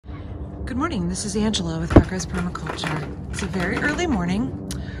Good morning, this is Angela with Permaculture. It's a very early morning.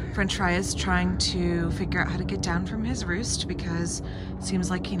 French Fry is trying to figure out how to get down from his roost because it seems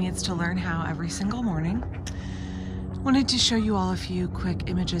like he needs to learn how every single morning. Wanted to show you all a few quick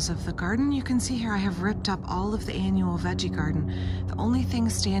images of the garden. You can see here I have ripped up all of the annual veggie garden. The only thing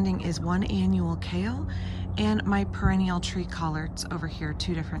standing is one annual kale and my perennial tree collards over here,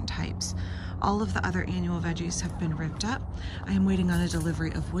 2 different types. All of the other annual veggies have been ripped up. I am waiting on a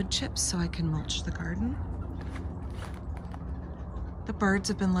delivery of wood chips so I can mulch the garden. The birds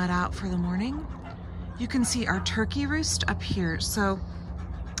have been let out for the morning. You can see our turkey roost up here. So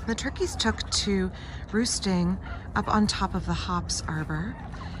the turkeys took to roosting up on top of the hops arbor.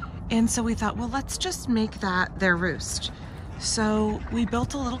 And so we thought, well, let's just make that their roost. So we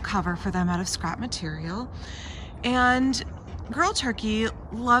built a little cover for them out of scrap material. And girl turkey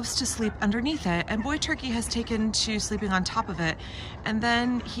loves to sleep underneath it, and boy turkey has taken to sleeping on top of it, and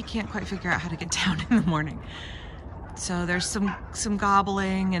then he can't quite figure out how to get down in the morning. So there's some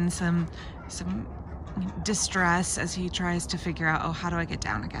gobbling and some distress as he tries to figure out, oh, how do I get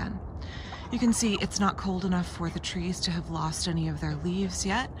down again? You can see it's not cold enough for the trees to have lost any of their leaves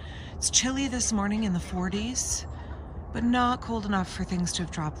yet. It's chilly this morning in the 40s, but not cold enough for things to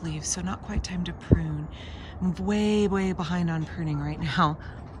have dropped leaves, so not quite time to prune. I'm way behind on pruning right now.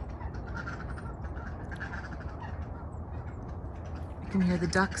 You can hear the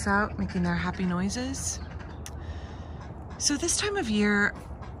ducks out making their happy noises. So this time of year,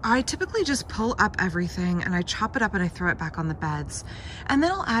 I typically just pull up everything and I chop it up and I throw it back on the beds. And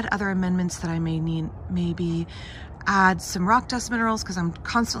then I'll add other amendments that I may need, maybe add some rock dust minerals because I'm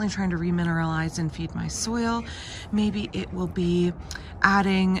constantly trying to remineralize and feed my soil. Maybe it will be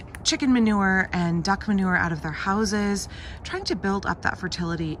adding chicken manure and duck manure out of their houses, trying to build up that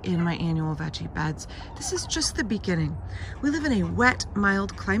fertility in my annual veggie beds. This is just the beginning. We live in a wet,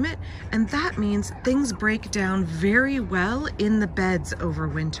 mild climate, and that means things break down very well in the beds over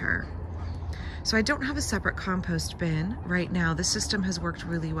winter. So I don't have a separate compost bin right now. The system has worked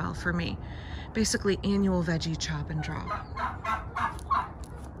really well for me. Basically annual veggie chop and drop.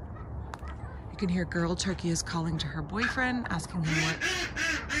 You can hear girl turkey is calling to her boyfriend, asking him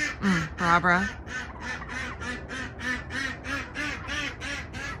what, Barbara.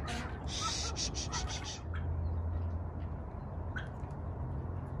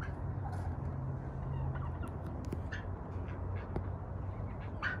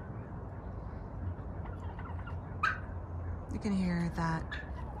 You can hear that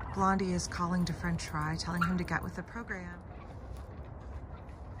Blondie is calling to French Fry, telling him to get with the program.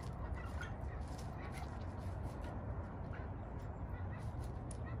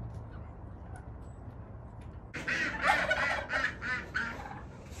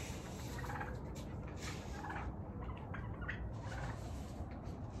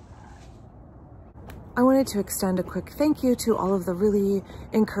 I wanted to extend a quick thank you to all of the really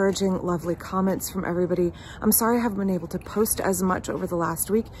encouraging, lovely comments from everybody. I'm sorry I haven't been able to post as much over the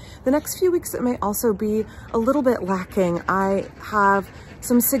last week. The next few weeks it may also be a little bit lacking. I have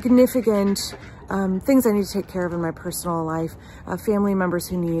some significant things I need to take care of in my personal life, family members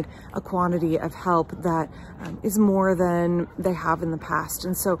who need a quantity of help that is more than they have in the past.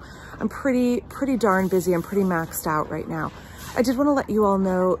 And so I'm pretty darn busy. I'm pretty maxed out right now. I did want to let you all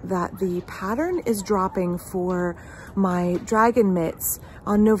know that the pattern is dropping for my dragon mitts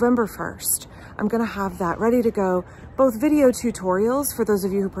on November 1st. I'm going to have that ready to go, both video tutorials for those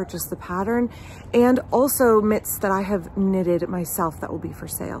of you who purchased the pattern and also mitts that I have knitted myself that will be for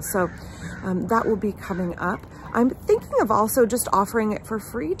sale. So that will be coming up. I'm thinking of also just offering it for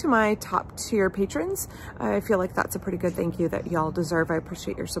free to my top tier patrons. I feel like that's a pretty good thank you that y'all deserve. I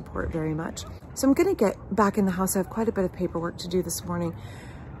appreciate your support very much. So I'm gonna get back in the house. I have quite a bit of paperwork to do this morning.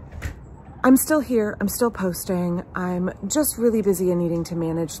 I'm still here, I'm still posting. I'm just really busy and needing to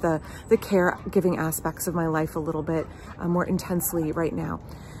manage the caregiving aspects of my life a little bit more intensely right now.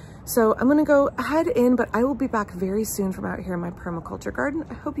 So I'm gonna go head in, but I will be back very soon from out here in my permaculture garden.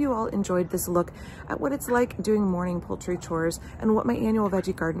 I hope you all enjoyed this look at what it's like doing morning poultry chores and what my annual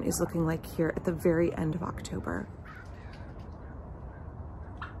veggie garden is looking like here at the very end of October.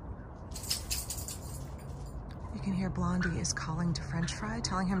 You can hear Blondie is calling to French Fry,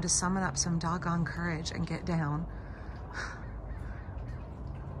 telling him to summon up some doggone courage and get down.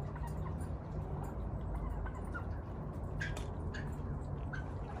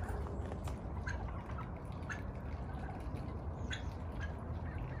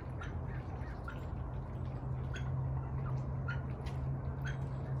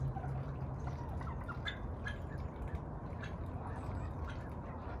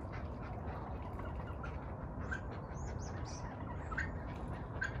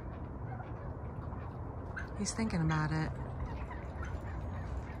 He's thinking about it.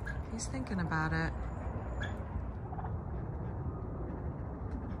 He's thinking about it.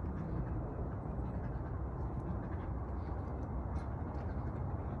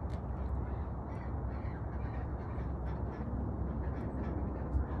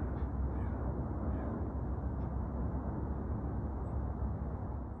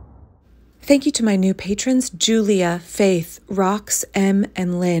 Thank you to my new patrons, Julia, Faith, Rox, M,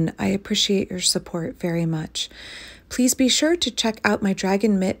 and Lynn. I appreciate your support very much. Please be sure to check out my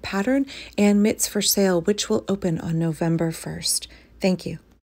dragon mitt pattern and mitts for sale, which will open on November 1st. Thank you.